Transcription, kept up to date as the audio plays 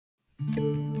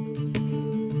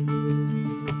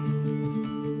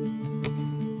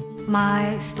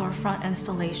My storefront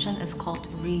installation is called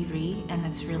Re, and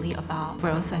it's really about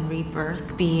growth and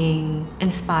rebirth, being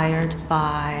inspired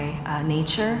by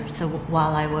nature. So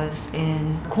while I was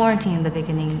in quarantine in the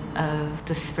beginning of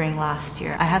the spring last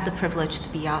year, I had the privilege to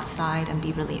be outside and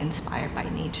be really inspired by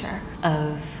nature,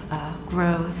 of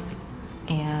growth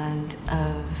and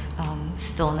of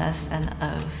stillness and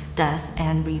of death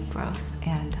and regrowth.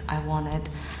 And I wanted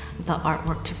the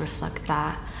artwork to reflect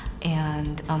that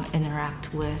and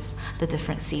interact with the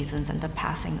different seasons and the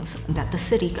passings that the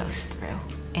city goes through,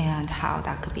 and how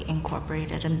that could be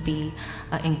incorporated and be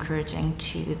encouraging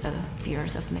to the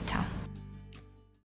viewers of Midtown.